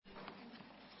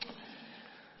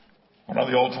One of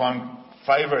the all-time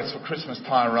favourites for Christmas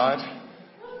time, right?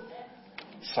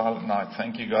 Silent Night.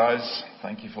 Thank you, guys.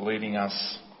 Thank you for leading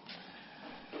us.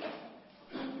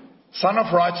 Son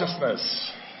of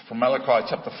Righteousness from Malachi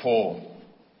chapter 4.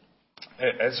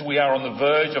 As we are on the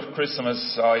verge of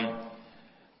Christmas, I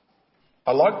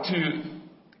like to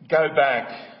go back.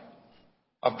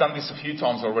 I've done this a few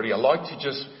times already. I like to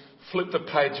just flip the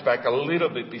page back a little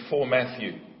bit before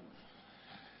Matthew.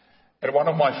 At one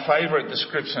of my favourite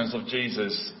descriptions of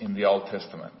Jesus in the Old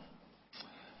Testament.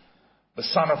 The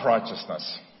Son of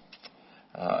Righteousness.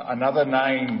 Another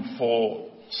name for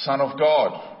Son of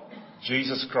God,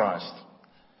 Jesus Christ.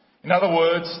 In other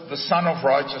words, the Son of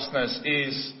Righteousness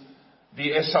is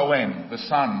the S-O-N, the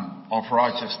Son of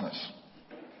Righteousness.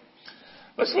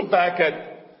 Let's look back at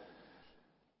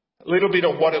a little bit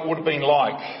of what it would have been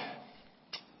like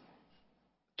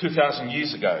 2,000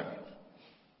 years ago.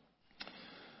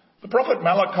 The prophet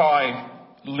Malachi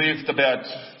lived about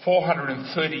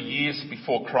 430 years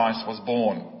before Christ was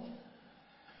born.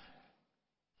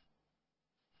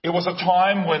 It was a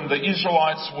time when the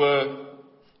Israelites were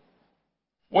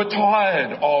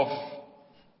tired of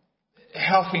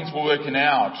how things were working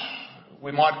out.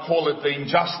 We might call it the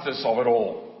injustice of it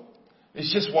all.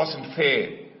 It just wasn't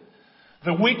fair.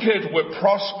 The wicked were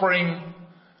prospering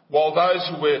while those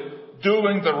who were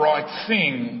doing the right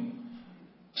thing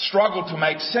struggled to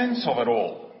make sense of it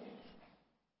all.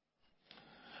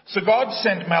 So God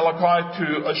sent Malachi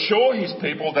to assure his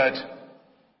people that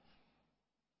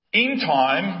in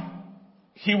time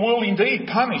he will indeed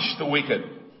punish the wicked.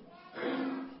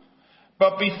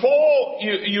 But before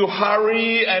you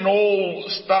hurry and all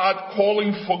start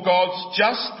calling for God's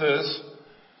justice,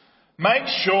 make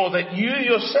sure that you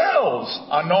yourselves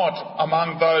are not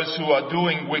among those who are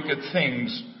doing wicked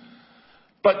things,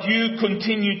 but you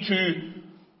continue to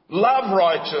love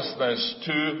righteousness,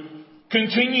 to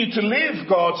continue to live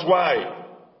God's way,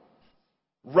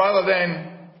 rather than,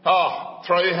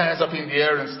 throw your hands up in the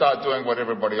air and start doing what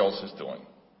everybody else is doing.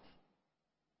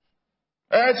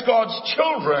 As God's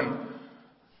children,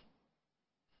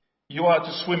 you are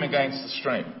to swim against the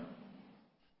stream.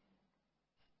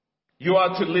 You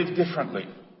are to live differently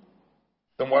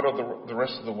than what the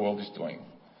rest of the world is doing.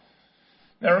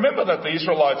 Now remember that the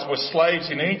Israelites were slaves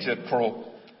in Egypt for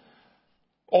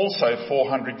also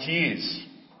 400 years.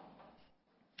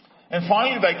 And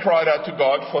finally they cried out to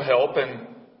God for help, and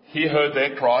he heard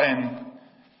their cry, and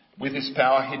with his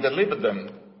power he delivered them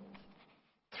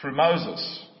through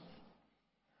Moses.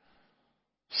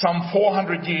 Some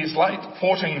 1400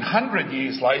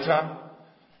 years later,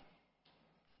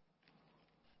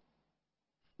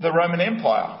 the Roman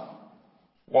Empire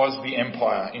was the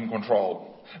empire in control.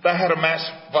 They had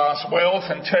amassed vast wealth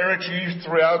and territories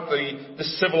throughout the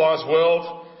civilized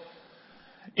world.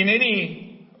 In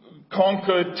any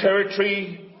conquered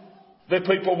territory, the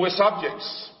people were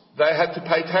subjects. They had to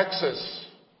pay taxes.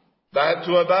 They had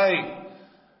to obey.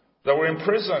 They were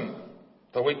imprisoned.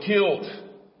 They were killed.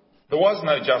 There was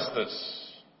no justice.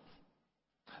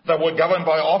 They were governed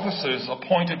by officers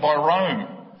appointed by Rome.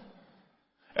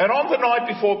 And on the night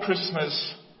before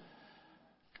Christmas,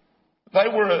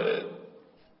 there were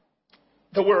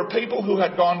a people who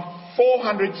had gone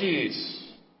 400 years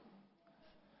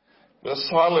with a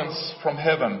silence from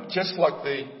heaven, just like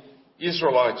the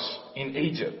Israelites in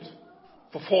Egypt,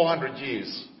 for 400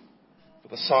 years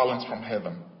with a silence from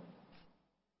heaven.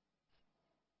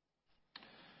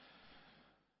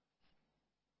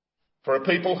 For a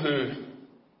people who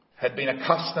had been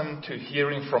accustomed to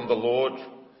hearing from the Lord,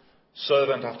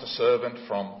 servant after servant,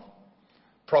 from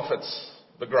prophets,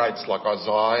 the greats like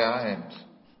Isaiah and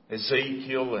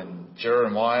Ezekiel and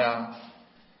Jeremiah,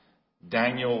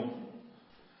 Daniel,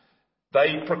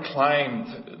 they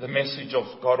proclaimed the message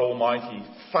of God Almighty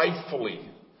faithfully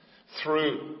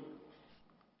through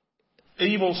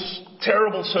evil,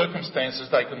 terrible circumstances.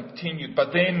 They continued,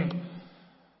 but then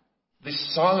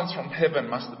this silence from heaven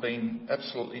must have been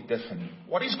absolutely deafening.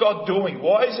 What is God doing?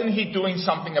 Why isn't he doing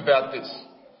something about this?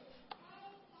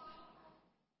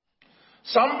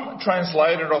 Some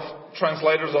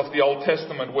translators of the Old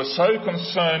Testament were so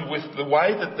concerned with the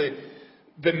way that the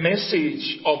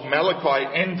message of Malachi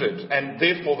ended, and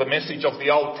therefore the message of the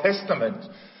Old Testament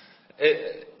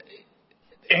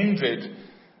ended,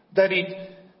 that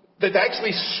they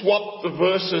actually swapped the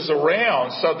verses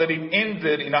around so that it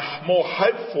ended in a more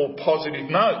hopeful, positive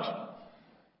note.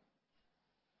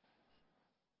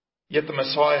 Yet the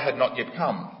Messiah had not yet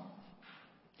come.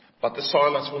 But the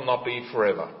silence will not be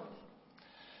forever.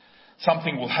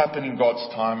 Something will happen in God's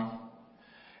time.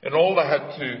 And all they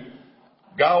had to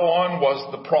go on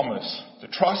was the promise, to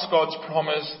trust God's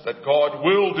promise that God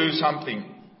will do something.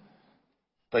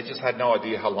 They just had no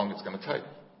idea how long it's going to take.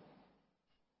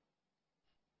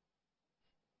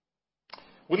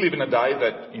 We live in a day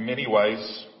that in many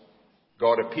ways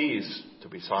God appears to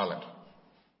be silent.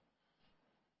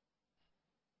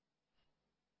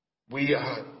 We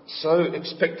are so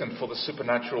expectant for the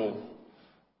supernatural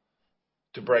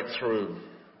to break through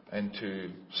and to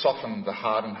soften the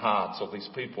hardened hearts of these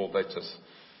people that just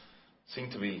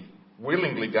seem to be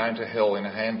willingly going to hell in a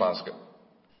handbasket.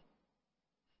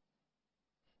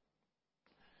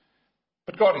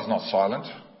 But God is not silent,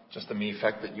 just the mere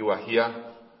fact that you are here.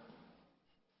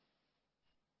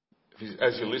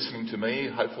 As you're listening to me,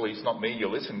 hopefully it's not me you're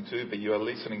listening to, but you are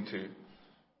listening to,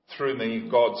 through me,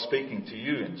 God speaking to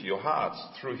you and to your hearts,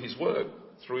 through His Word,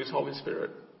 through His Holy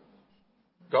Spirit.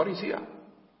 God is here.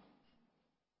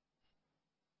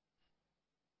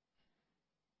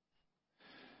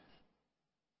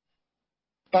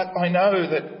 But I know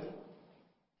that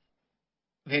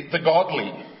the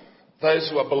godly, those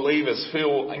who are believers,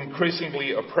 feel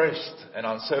increasingly oppressed and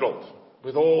unsettled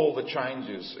with all the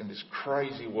changes in this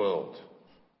crazy world.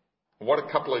 What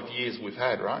a couple of years we've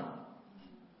had, right?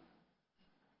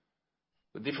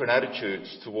 The different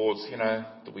attitudes towards,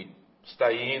 do we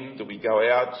stay in? Do we go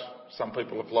out? Some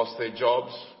people have lost their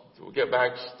jobs. Do we get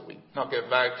back? Do we not get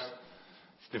back?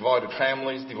 It's divided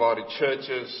families, divided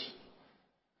churches.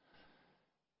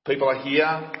 People are here.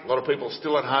 A lot of people are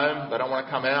still at home. They don't want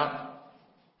to come out.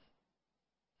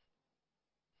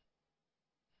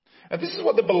 And this is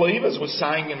what the believers were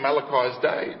saying in Malachi's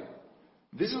day.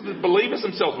 This is the believers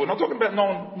themselves. We're not talking about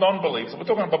non-believers. We're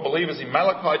talking about believers in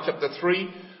Malachi chapter 3,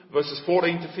 verses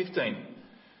 14 to 15.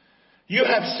 You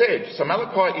have said, so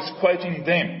Malachi is quoting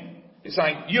them. He's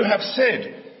saying, you have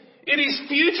said, it is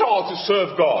futile to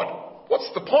serve God. What's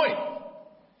the point?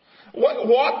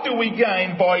 What do we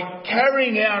gain by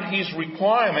carrying out His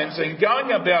requirements and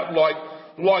going about like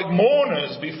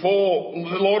mourners before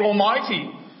the Lord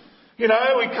Almighty? We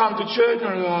come to church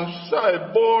and it's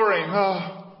so boring.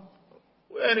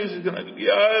 When is it going to be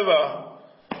over?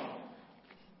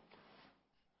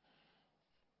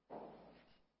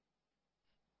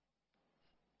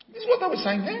 This is what they were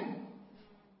saying then.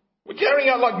 We're carrying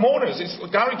out like mourners. It's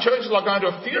going to church is like going to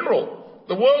a funeral.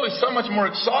 The world is so much more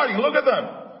exciting. Look at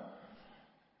them.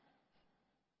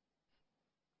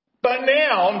 But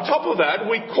now, on top of that,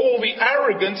 we call the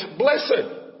arrogant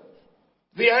blessed.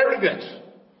 The arrogant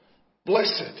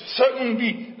blessed.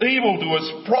 Certainly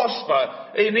evildoers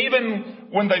prosper. And even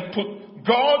when they put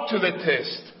God to the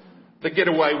test, they get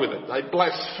away with it. They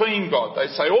blaspheme God. They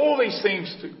say all these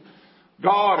things to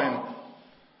God, and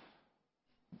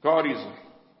God is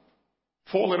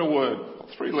a 4-letter word,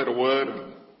 a 3-letter word,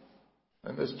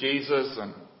 and there's Jesus,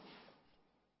 and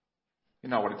you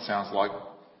know what it sounds like.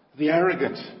 The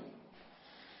arrogant.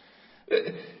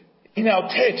 In our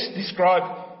text,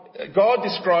 God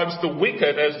describes the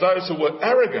wicked as those who were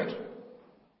arrogant.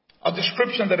 A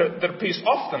description that appears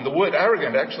often. The word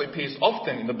arrogant actually appears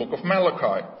often in the book of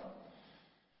Malachi.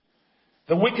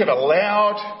 The wicked are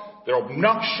loud, they're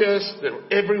obnoxious, they're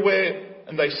everywhere,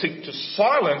 and they seek to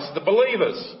silence the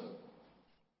believers.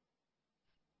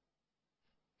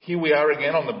 Here we are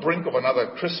again on the brink of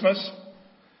another Christmas.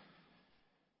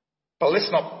 But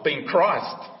let's not be in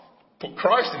Christ. Put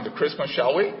Christ into Christmas,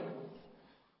 shall we?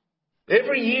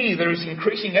 Every year there is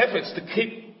increasing efforts to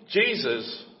keep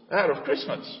Jesus out of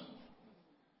Christmas.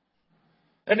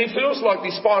 And it feels like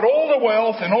despite all the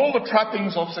wealth and all the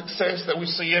trappings of success that we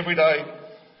see every day,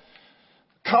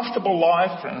 comfortable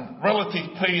life and relative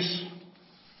peace,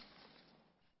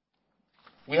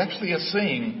 we actually are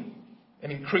seeing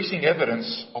an increasing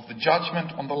evidence of the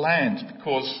judgment on the land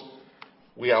because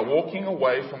we are walking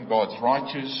away from God's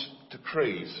righteous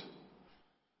decrees.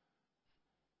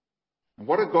 And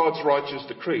what are God's righteous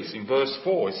decrees? In verse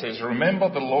 4 it says,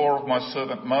 remember the law of my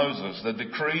servant Moses, the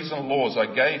decrees and laws I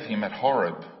gave him at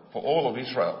Horeb for all of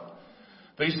Israel.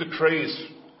 These decrees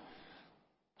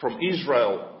from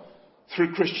Israel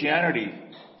through Christianity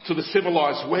to the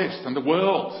civilized West and the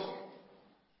world.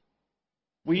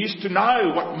 We used to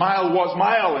know what male was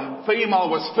male and female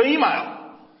was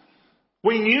female.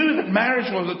 We knew that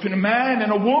marriage was between a man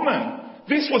and a woman.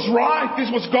 This was right. This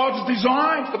was God's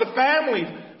design for the family,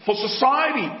 for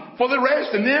society, for the rest.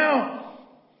 And now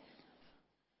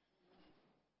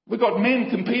we've got men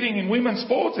competing in women's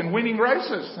sports and winning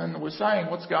races. And we're saying,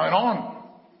 what's going on?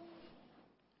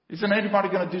 Isn't anybody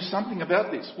going to do something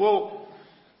about this? Well,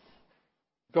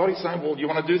 God is saying, well, you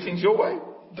want to do things your way?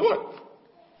 Do it.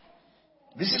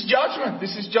 This is judgment.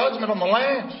 This is judgment on the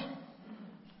land.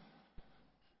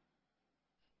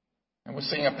 And we're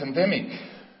seeing a pandemic.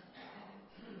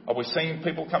 Are we seeing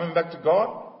people coming back to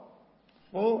God?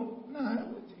 Well,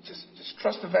 no. Just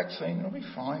trust the vaccine. It'll be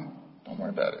fine. Don't worry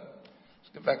about it.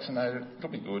 Just get vaccinated. It'll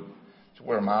be good. Just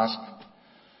wear a mask.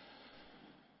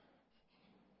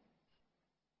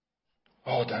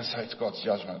 Oh, don't say it's God's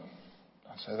judgment.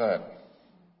 Don't say that.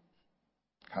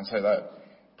 Can't say that.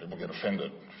 People get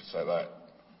offended if you say that.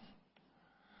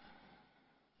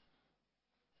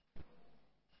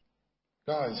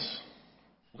 Guys,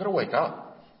 we've got to wake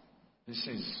up. This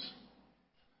is,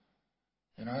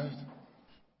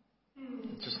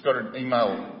 just got an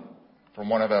email from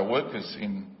one of our workers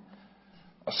in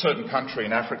a certain country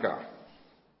in Africa.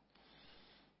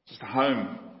 Just a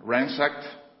home ransacked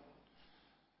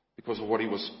because of what he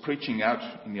was preaching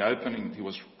out in the open. He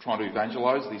was trying to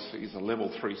evangelise. This is a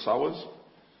level 3 sowers.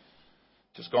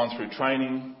 Just gone through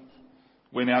training,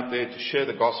 went out there to share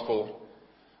the gospel.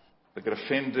 They got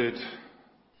offended.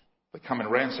 They come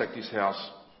and ransacked his house.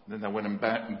 And then they went and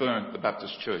burnt the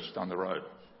Baptist Church down the road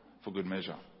for good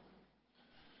measure.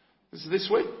 This is this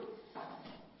week.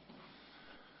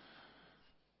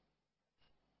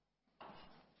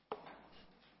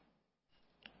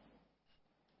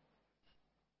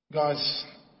 Guys,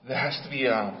 there has to be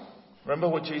remember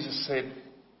what Jesus said?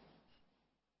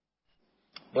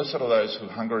 Blessed are those who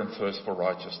hunger and thirst for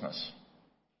righteousness.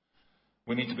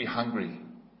 We need to be hungry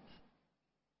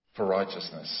for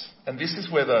righteousness. And this is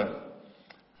where the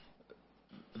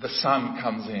Son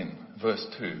comes in, verse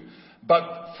 2.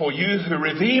 But for you who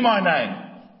revere my name,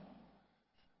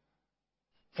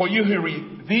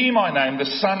 the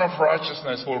Son of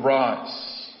righteousness will rise.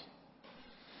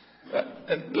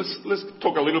 And let's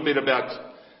talk a little bit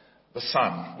about the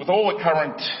Son. With all the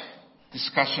current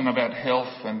discussion about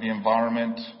health and the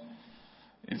environment,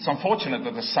 it's unfortunate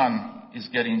that the Son is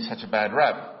getting such a bad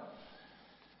rap.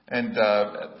 And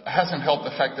it hasn't helped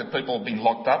the fact that people have been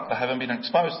locked up. They haven't been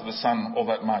exposed to the sun all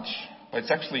that much. But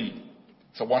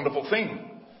it's a wonderful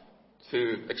thing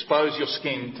to expose your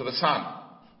skin to the sun.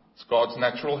 It's God's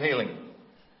natural healing.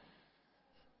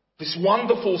 This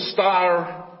wonderful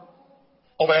star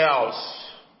of ours,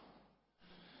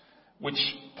 which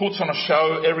puts on a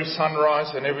show every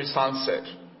sunrise and every sunset,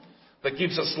 that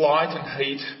gives us light and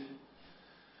heat,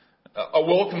 a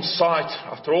welcome sight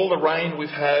after all the rain we've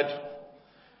had,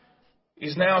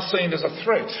 is now seen as a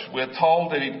threat. We're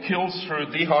told that it kills through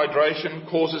dehydration,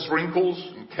 causes wrinkles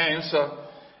and cancer,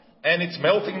 and it's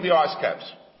melting the ice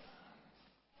caps.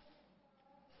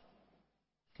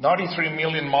 93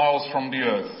 million miles from the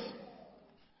Earth.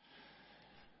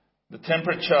 The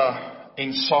temperature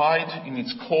inside, in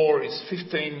its core, is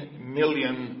 15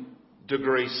 million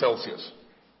degrees Celsius.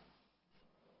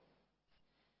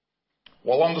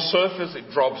 While on the surface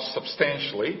it drops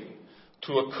substantially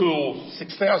to a cool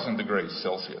 6,000 degrees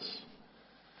Celsius.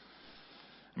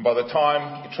 And by the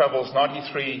time it travels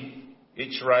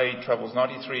each ray travels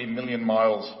 93 million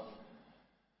miles,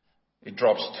 it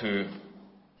drops to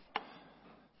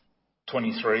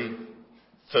 23,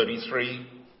 33,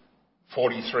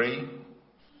 43.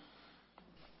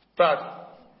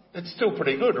 But it's still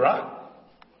pretty good, right?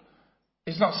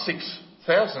 It's not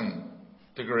 6,000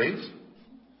 degrees.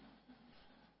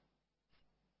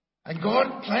 And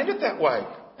God planned it that way.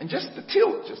 And just the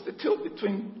tilt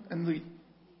between,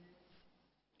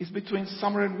 is between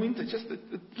summer and winter. Just the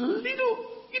little,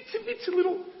 it's a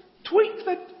little tweak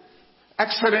that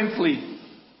accidentally,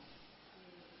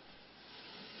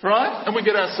 right? And we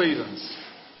get our seasons.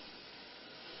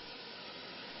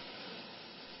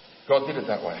 God did it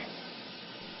that way.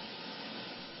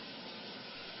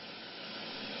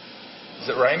 Is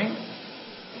it raining?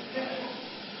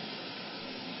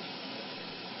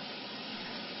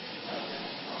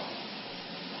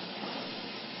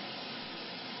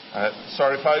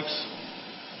 Sorry, folks.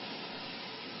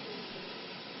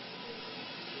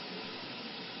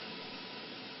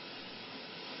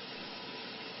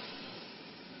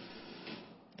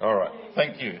 All right.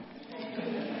 Thank you.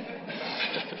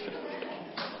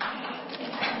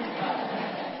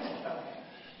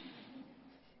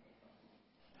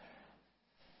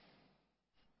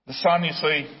 The sun, you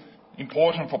see,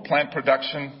 important for plant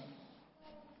production.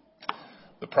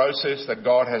 The process that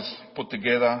God has put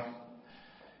together.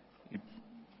 It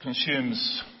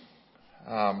consumes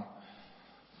the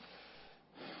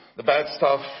bad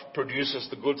stuff, produces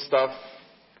the good stuff,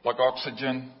 like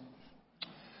oxygen.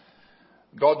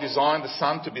 God designed the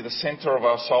sun to be the center of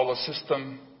our solar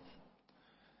system.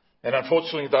 And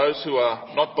unfortunately, those who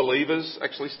are not believers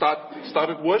actually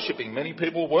started worshipping. Many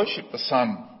people worship the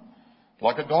sun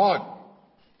like a god.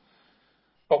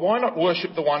 But why not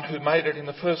worship the one who made it in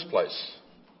the first place?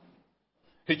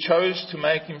 He chose to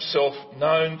make himself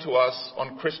known to us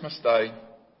on Christmas Day.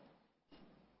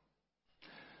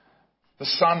 The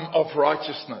Son of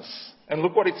Righteousness. And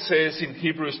look what it says in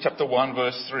Hebrews chapter 1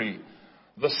 verse 3.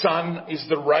 The Son is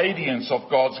the radiance of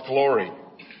God's glory.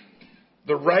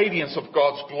 The radiance of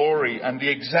God's glory and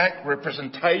the exact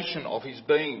representation of His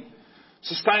being,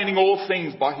 sustaining all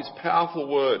things by His powerful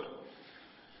word.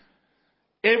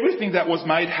 Everything that was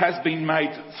made has been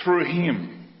made through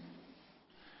Him.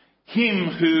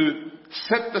 Him who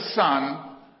set the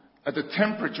sun at a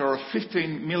temperature of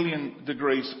 15 million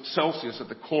degrees Celsius at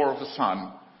the core of the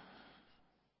sun.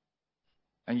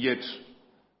 And yet,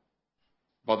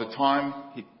 by the time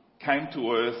He came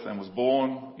to earth and was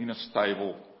born in a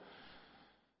stable,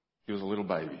 He was a little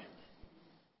baby.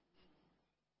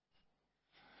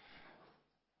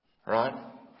 Right?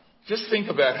 Just think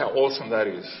about how awesome that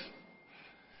is.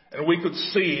 And we could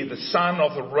see the Son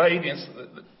of the radiance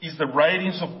is the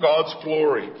radiance of God's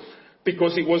glory,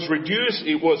 because it was reduced.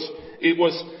 It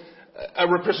was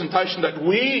a representation that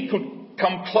we could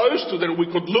come close to, that we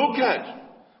could look at.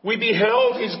 We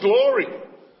beheld His glory.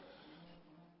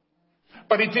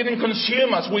 But it didn't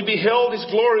consume us. We beheld His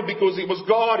glory because it was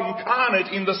God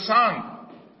incarnate in the Son.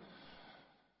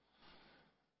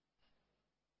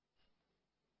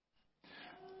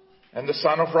 And the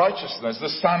Son of Righteousness. The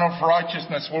Son of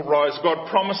Righteousness will rise. God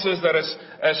promises that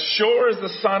as sure as the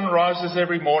sun rises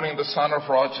every morning, the Son of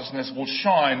Righteousness will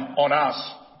shine on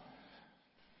us.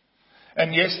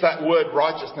 And yes, that word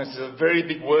righteousness is a very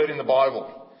big word in the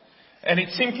Bible. And it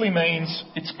simply means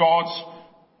it's God's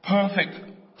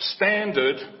perfect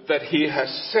standard that He has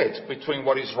set between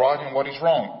what is right and what is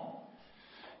wrong.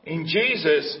 In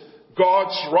Jesus,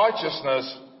 God's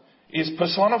righteousness is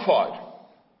personified.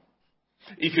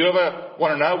 If you ever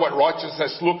want to know what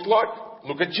righteousness looked like,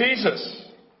 look at Jesus.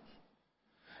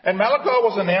 And Malachi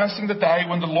was announcing the day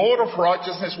when the Lord of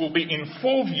righteousness will be in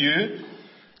full view,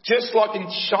 just like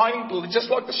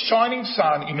the shining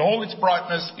sun in all its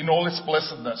brightness, in all its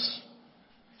blessedness.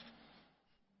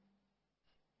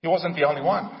 He wasn't the only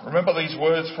one. Remember these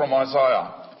words from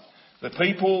Isaiah. The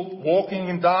people walking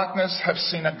in darkness have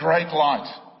seen a great light.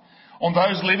 On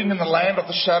those living in the land of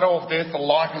the shadow of death, the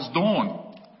light has dawned.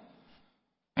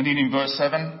 And then in verse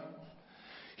 7,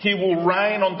 He will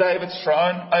reign on David's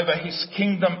throne over His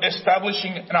kingdom,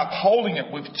 establishing and upholding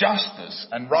it with justice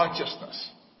and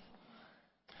righteousness.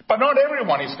 But not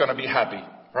everyone is going to be happy,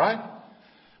 right?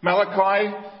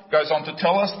 Malachi goes on to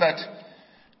tell us that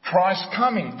Christ's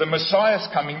coming, the Messiah's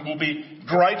coming, will be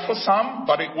great for some,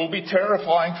 but it will be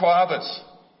terrifying for others.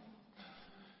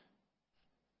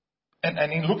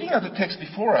 And in looking at the text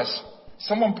before us,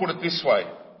 someone put it this way.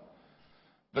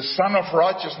 The Son of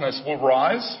Righteousness will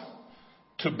rise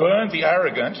to burn the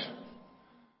arrogant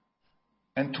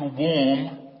and to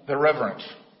warm the reverent.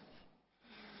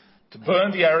 To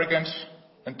burn the arrogant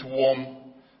and to warm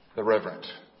the reverent.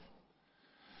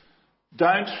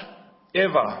 Don't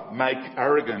ever make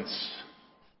arrogance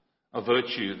a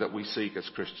virtue that we seek as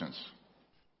Christians.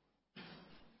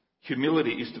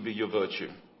 Humility is to be your virtue,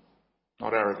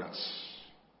 not arrogance.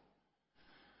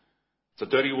 It's a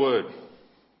dirty word.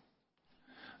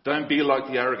 Don't be like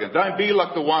the arrogant. Don't be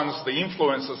like the ones, the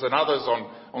influencers and others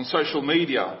on social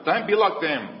media. Don't be like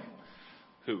them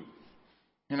who,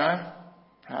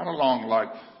 proud along like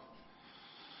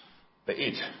the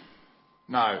it.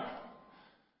 No.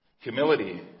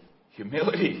 Humility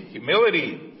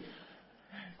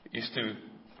is to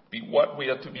be what we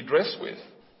are to be dressed with.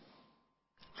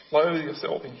 Clothe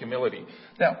yourself in humility.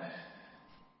 Now,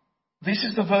 this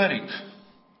is the verdict.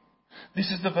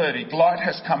 This is the verdict. Light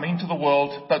has come into the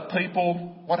world, but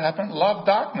people, what happened? Loved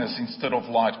darkness instead of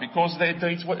light because their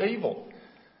deeds were evil.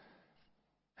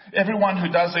 Everyone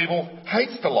who does evil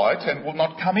hates the light and will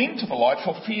not come into the light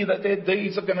for fear that their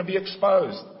deeds are going to be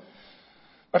exposed.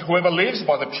 But whoever lives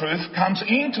by the truth comes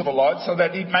into the light so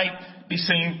that it may be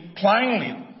seen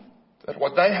plainly that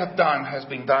what they have done has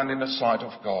been done in the sight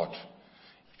of God.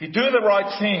 If you do the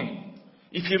right thing,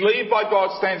 if you live by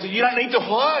God's standards, you don't need to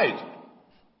hide.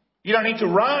 You don't need to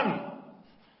run.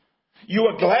 You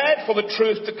are glad for the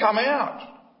truth to come out.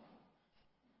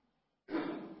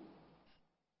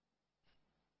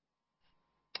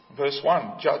 Verse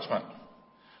 1, judgment.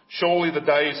 Surely the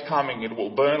day is coming, it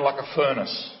will burn like a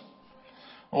furnace.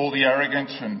 All the arrogant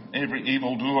and every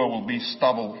evildoer will be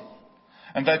stubble.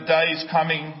 And that day is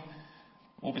coming,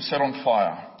 will be set on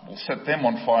fire. Will set them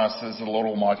on fire, says the Lord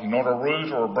Almighty. Not a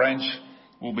root or a branch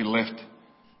will be left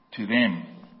to them.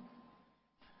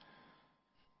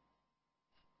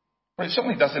 But it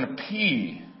certainly doesn't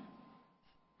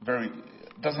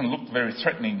look very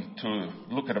threatening to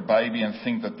look at a baby and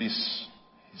think that this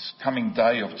coming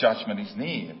day of judgment is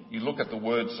near. You look at the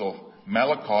words of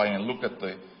Malachi and look at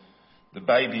the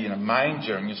baby in a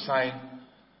manger and you say,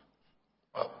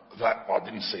 well, I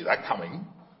didn't see that coming.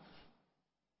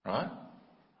 Right?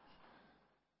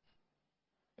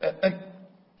 And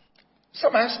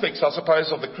some aspects, I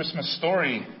suppose, of the Christmas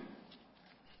story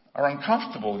are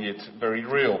uncomfortable yet very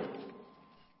real.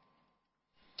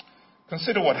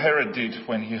 Consider what Herod did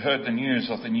when he heard the news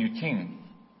of the new king.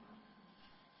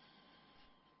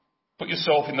 Put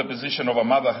yourself in the position of a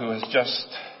mother who has just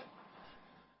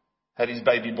had her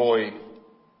baby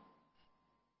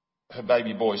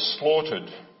boy slaughtered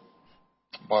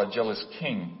by a jealous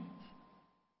king.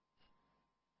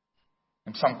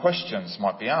 And some questions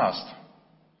might be asked.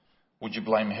 Would you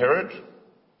blame Herod?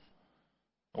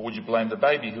 Or would you blame the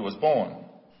baby who was born?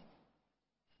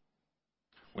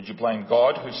 Would you blame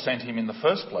God who sent him in the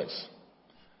first place?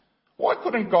 Why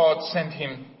couldn't God send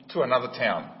him to another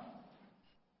town?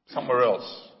 Somewhere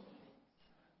else?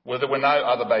 Where there were no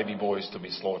other baby boys to be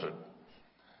slaughtered?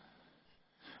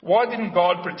 Why didn't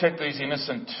God protect these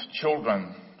innocent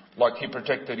children like he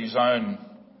protected his own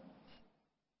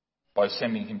by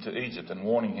sending him to Egypt and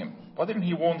warning him? Why didn't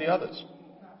he warn the others?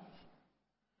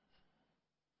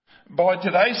 By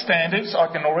today's standards, I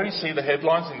can already see the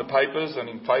headlines in the papers and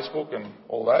in Facebook and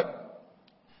all that.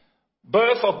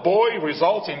 Birth of boy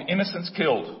results in innocents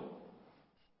killed.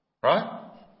 Right?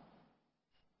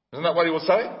 Isn't that what he will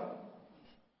say?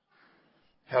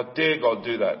 How dare God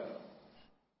do that?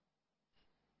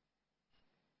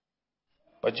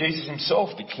 But Jesus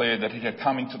himself declared that he had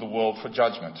come into the world for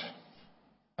judgment.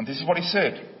 And this is what he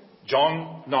said.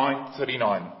 John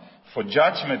 9:39. For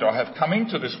judgment I have come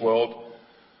into this world,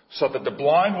 so that the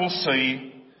blind will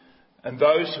see, and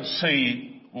those who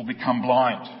see will become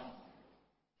blind.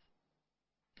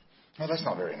 No, that's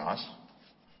not very nice.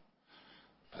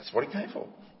 That's what he came for.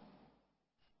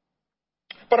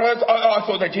 But I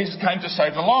thought that Jesus came to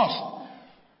save the lost.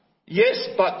 Yes,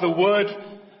 but the word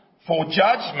for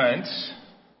judgment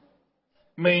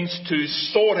means to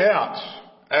sort out,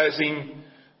 as in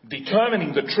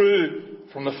determining the true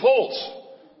from the false,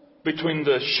 between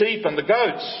the sheep and the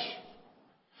goats.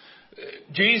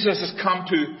 Jesus has come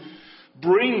to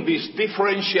bring this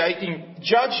differentiating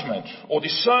judgment or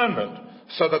discernment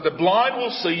so that the blind will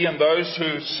see and those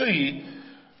who see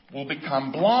will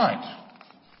become blind.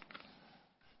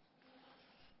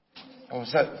 How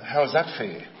is that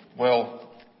fair? Well,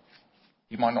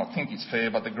 you might not think it's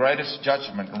fair, but the greatest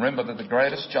judgment, remember that the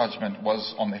greatest judgment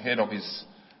was on the head of his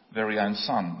very own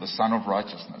Son, the Son of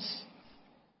Righteousness.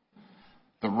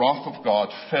 The wrath of God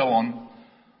fell on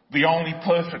the only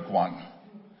perfect one,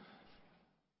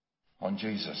 on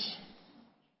Jesus.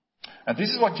 And this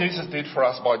is what Jesus did for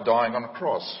us by dying on a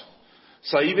cross.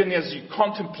 So even as you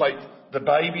contemplate the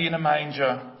baby in a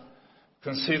manger,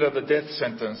 consider the death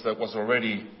sentence that was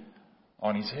already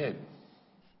on his head.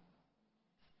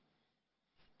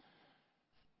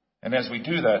 And as we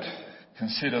do that,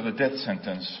 consider the death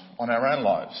sentence on our own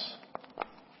lives.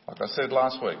 Like I said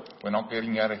last week, we're not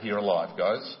getting out of here alive,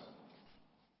 guys.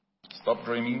 Stop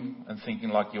dreaming and thinking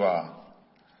like you are.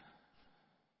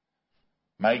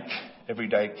 Make every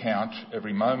day count,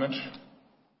 every moment.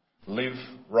 Live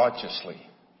righteously.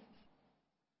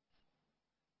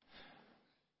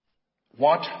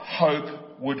 What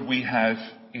hope would we have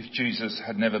if Jesus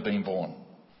had never been born?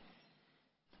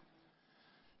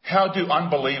 How do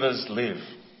unbelievers live?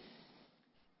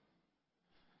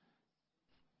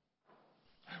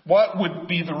 What would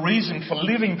be the reason for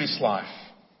living this life?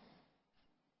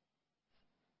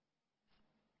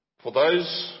 For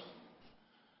those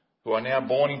who are now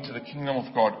born into the kingdom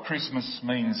of God, Christmas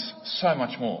means so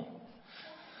much more.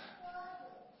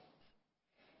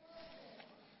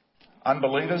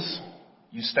 Unbelievers,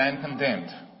 you stand condemned.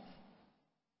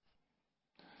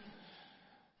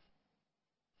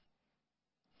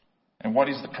 And what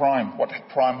is the crime? What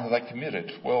crime have they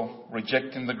committed? Well,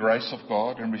 rejecting the grace of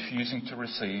God and refusing to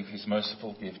receive his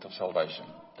merciful gift of salvation.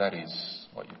 That is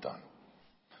what you've done.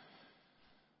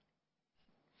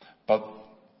 But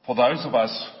for those of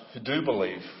us who do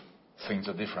believe, things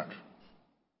are different.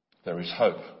 There is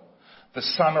hope. The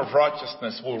Son of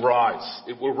Righteousness will rise.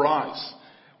 It will rise.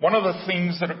 One of the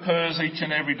things that occurs each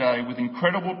and every day with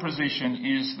incredible precision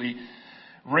is the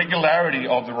regularity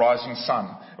of the rising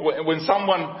sun. When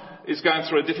someone is going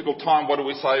through a difficult time, what do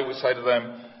we say? We say to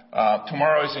them,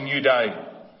 tomorrow is a new day.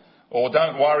 Or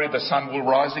don't worry, the sun will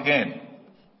rise again.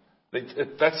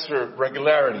 That's the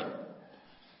regularity.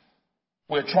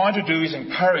 What we're trying to do is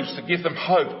encourage, to give them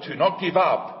hope, to not give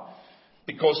up,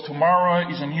 because tomorrow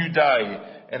is a new day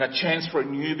and a chance for a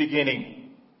new beginning.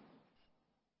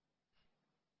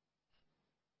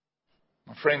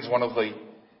 My friends, one of the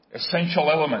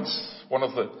essential elements, one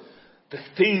of the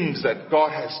things that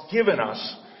God has given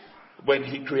us when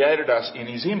he created us in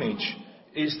his image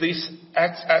is this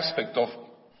aspect of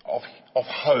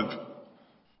hope.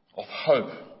 Of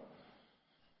hope.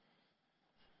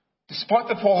 Despite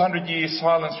the 400-year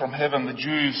silence from heaven, the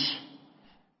Jews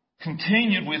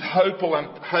continued with hopeful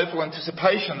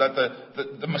anticipation that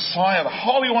the Messiah, the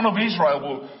Holy One of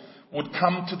Israel, would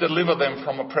come to deliver them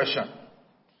from oppression.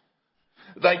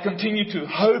 They continued to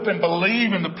hope and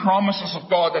believe in the promises of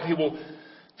God that He will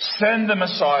send the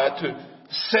Messiah to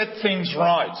set things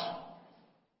right.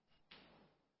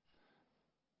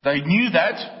 They knew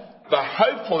that, they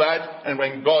hoped for that, and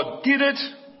when God did it,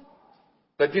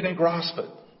 they didn't grasp it.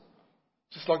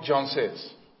 Just like John says.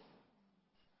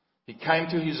 He came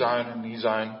to His own, and His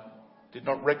own did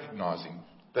not recognize Him.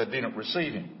 They didn't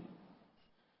receive Him.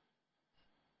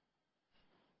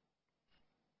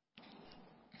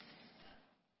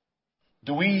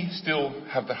 Do we still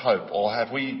have the hope, or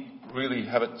have we really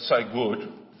have it so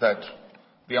good that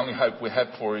the only hope we have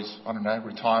for is, I don't know,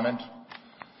 retirement?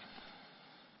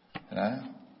 You know,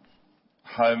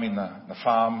 home in the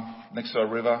farm next to a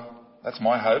river. That's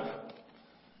my hope.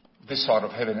 This side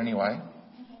of heaven anyway.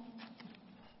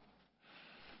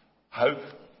 Hope.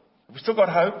 Have we still got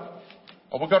hope?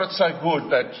 Or we got it so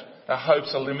good that our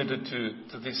hopes are limited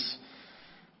to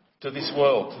this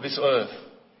world, to this earth?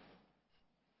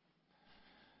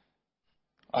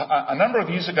 A number of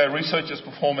years ago, researchers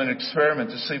performed an experiment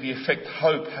to see the effect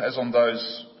hope has on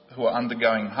those who are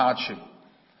undergoing hardship.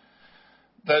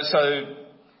 So,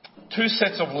 2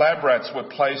 sets of lab rats were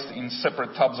placed in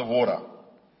separate tubs of water.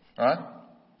 Right?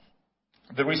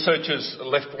 The researchers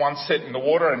left one set in the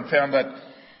water and found that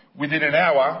within an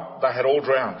hour they had all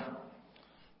drowned.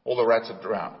 All the rats had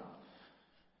drowned.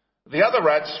 The other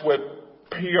rats were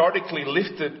periodically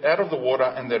lifted out of the water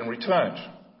and then returned.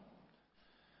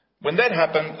 When that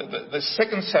happened, the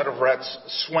second set of rats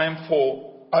swam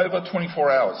for over 24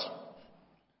 hours.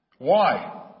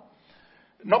 Why?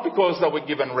 Not because they were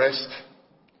given rest,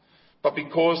 but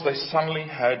because they suddenly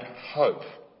had hope.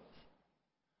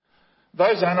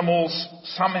 Those animals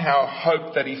somehow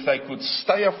hoped that if they could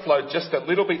stay afloat just a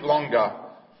little bit longer,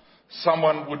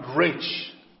 someone would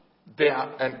reach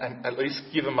down and at least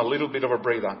give them a little bit of a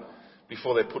breather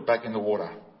before they're put back in the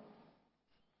water.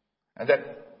 And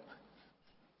that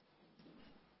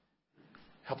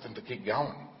helped them to keep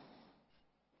going.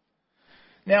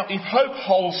 Now, if hope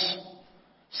holds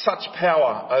such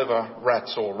power over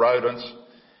rats or rodents,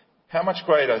 how much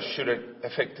greater should it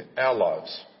affect our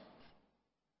lives?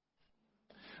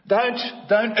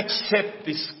 Don't accept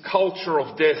this culture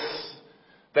of death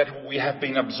that we have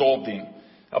been absorbed in.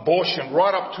 Abortion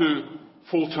right up to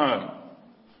full term.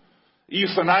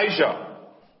 Euthanasia.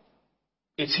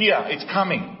 It's here. It's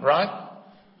coming, right?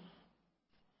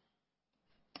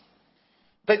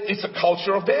 But it's a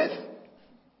culture of death.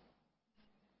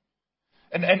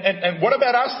 And what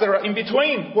about us that are in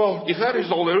between? Well, if that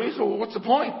is all there is, well, what's the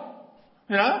point?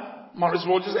 You know, might as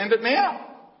well just end it now.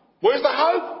 Where's the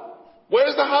hope?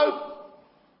 Where's the hope?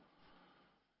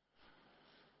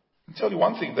 I'll tell you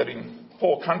one thing, that in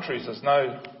 4 countries there's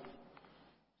no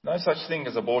such thing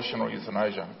as abortion or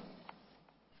euthanasia.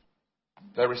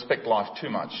 They respect life too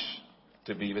much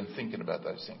to be even thinking about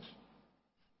those things.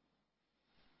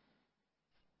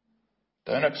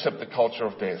 Don't accept the culture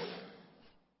of death.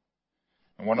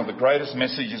 And one of the greatest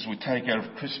messages we take out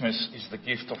of Christmas is the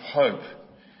gift of hope,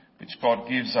 which God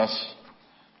gives us,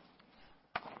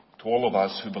 to all of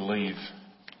us who believe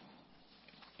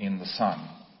in the Son.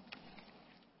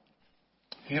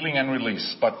 Healing and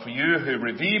release. But for you who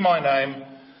revere my name,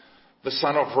 the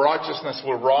Son of Righteousness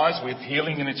will rise with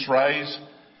healing in its rays,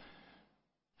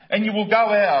 and you will go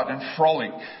out and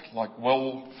frolic like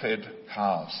well-fed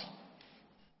calves.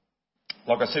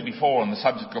 Like I said before, on the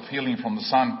subject of healing from the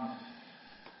sun,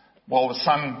 while the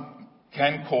sun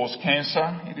can cause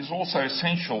cancer, it is also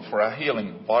essential for our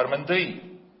healing. Vitamin D,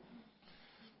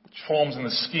 which forms in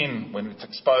the skin when it's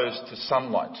exposed to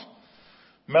sunlight.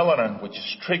 Melanin, which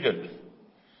is triggered.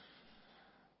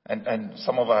 And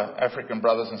some of our African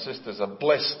brothers and sisters are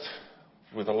blessed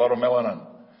with a lot of melanin.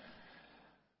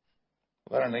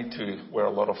 They don't need to wear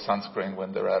a lot of sunscreen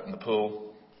when they're out in the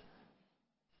pool.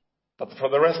 But for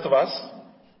the rest of us,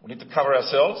 we need to cover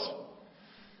ourselves.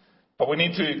 But we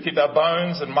need to keep our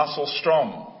bones and muscles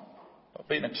strong by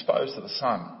being exposed to the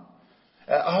sun.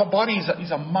 Our body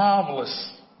is a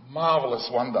marvellous, marvellous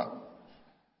wonder.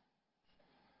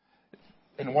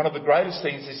 And one of the greatest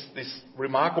things is this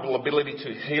remarkable ability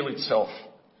to heal itself.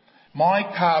 My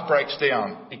car breaks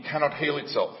down. It cannot heal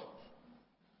itself.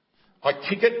 I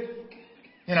kick it,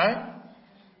 you know,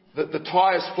 the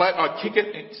tyre's flat, I kick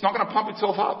it, it's not going to pump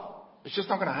itself up. It's just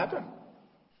not going to happen.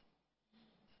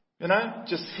 You know,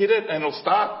 just hit it and it'll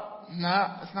start.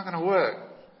 no, it's not going to work.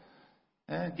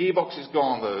 Gearbox is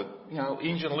gone. The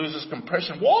engine loses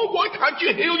compression. Why can't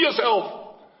you heal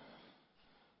yourself?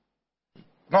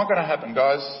 Not going to happen,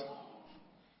 guys.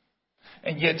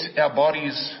 And yet our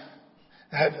bodies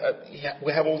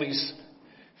we have all these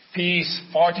fierce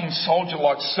fighting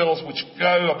soldier-like cells which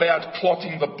go about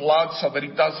clotting the blood so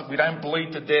that we don't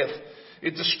bleed to death.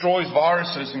 It destroys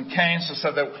viruses and cancer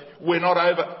so that we're not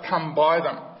overcome by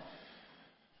them.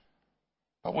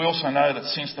 But we also know that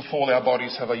since the fall, our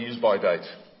bodies have a use-by date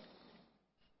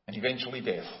and eventually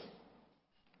death.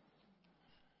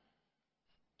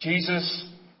 Jesus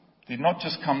did not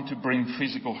just come to bring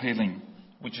physical healing,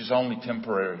 which is only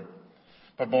temporary,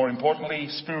 but more importantly,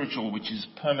 spiritual, which is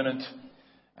permanent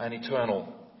and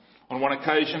eternal. On one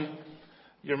occasion,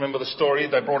 you remember the story,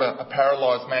 they brought a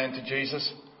paralysed man to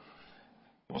Jesus.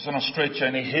 He was on a stretcher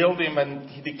and he healed him and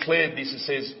he declared this. He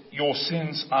says, "Your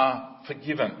sins are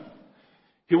forgiven."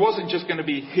 He wasn't just going to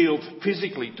be healed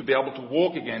physically to be able to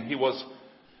walk again. He was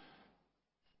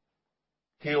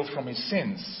healed from his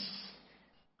sins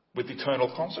with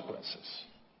eternal consequences.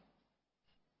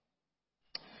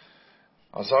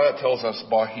 Isaiah tells us,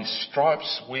 by his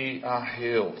stripes we are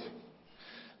healed.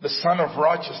 The Son of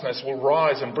Righteousness will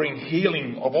rise and bring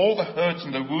healing of all the hurts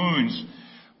and the wounds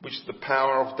which the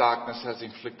power of darkness has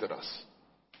inflicted us.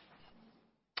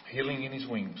 Healing in his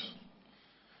wings.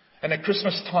 And at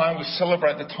Christmas time, we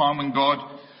celebrate the time when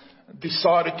God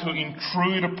decided to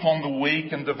intrude upon the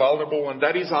weak and the vulnerable, and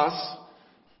that is us.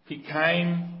 He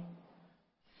came,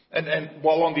 and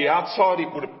while on the outside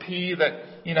it would appear that,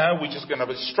 we're just going to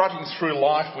be strutting through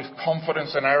life with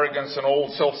confidence and arrogance and all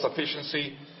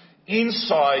self-sufficiency,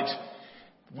 inside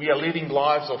we are living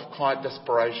lives of quiet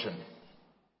desperation.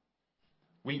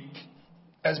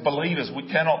 As believers, we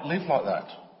cannot live like that.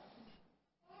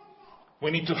 We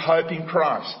need to hope in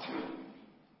Christ.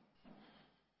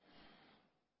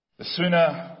 The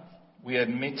sooner we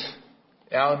admit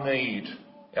our need,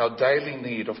 our daily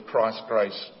need of Christ's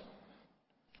grace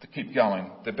to keep going,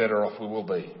 the better off we will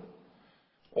be.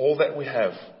 All that we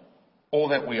have, all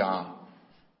that we are,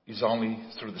 is only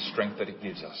through the strength that it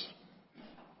gives us.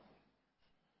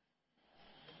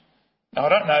 Now, I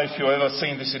don't know if you've ever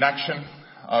seen this in action.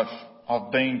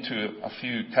 I've been to a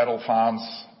few cattle farms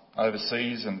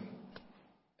overseas and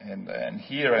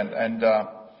here, and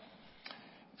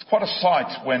it's quite a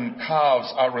sight when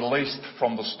calves are released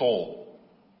from the stall.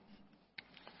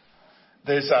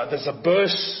 There's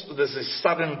a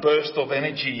sudden burst of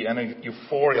energy and a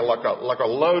euphoria, like a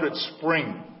loaded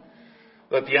spring,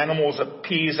 that the animals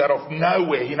appears out of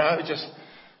nowhere,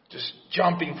 just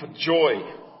jumping for joy.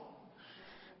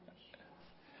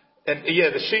 And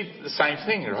the sheep, the same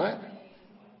thing, right?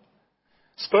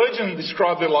 Spurgeon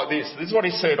described it like this. This is what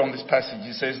he said on this passage.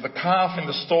 He says, "The calf in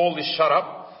the stall is shut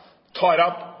up, tied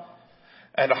up,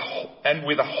 and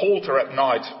with a halter at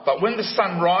night. But when the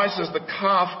sun rises, the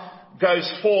calf goes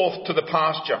forth to the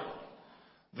pasture.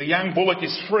 The young bullock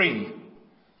is free.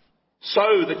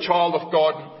 So the child of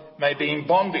God may be in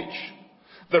bondage.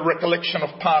 The recollection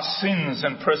of past sins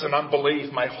and present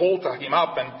unbelief may halter him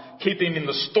up and keep him in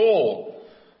the stall.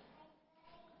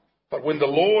 But when the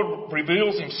Lord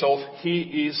reveals himself,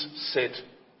 he is set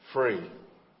free."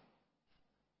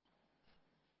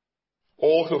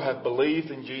 All who have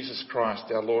believed in Jesus Christ,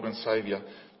 our Lord and Saviour,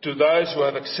 to those who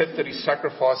have accepted his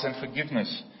sacrifice and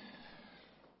forgiveness,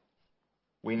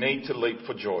 we need to leap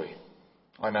for joy.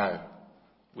 I know,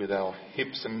 with our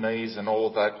hips and knees and all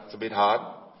of that, it's a bit hard.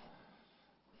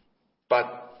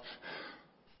 But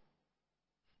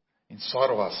inside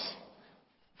of us,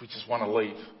 we just want to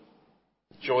leave.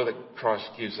 Joy that Christ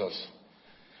gives us.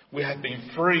 We have been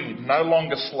freed, no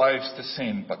longer slaves to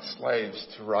sin, but slaves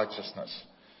to righteousness.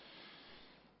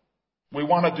 We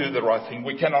want to do the right thing.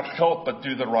 We cannot help but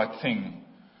do the right thing.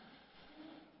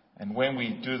 And when we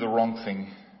do the wrong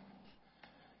thing,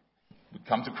 we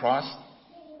come to Christ,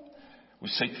 we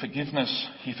seek forgiveness,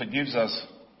 he forgives us,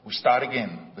 we start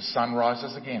again. The sun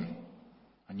rises again.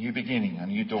 A new beginning, a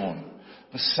new dawn.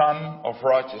 The Son of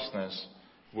Righteousness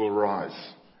will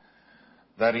rise.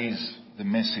 That is the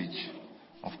message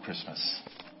of Christmas.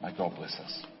 May God bless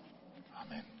us.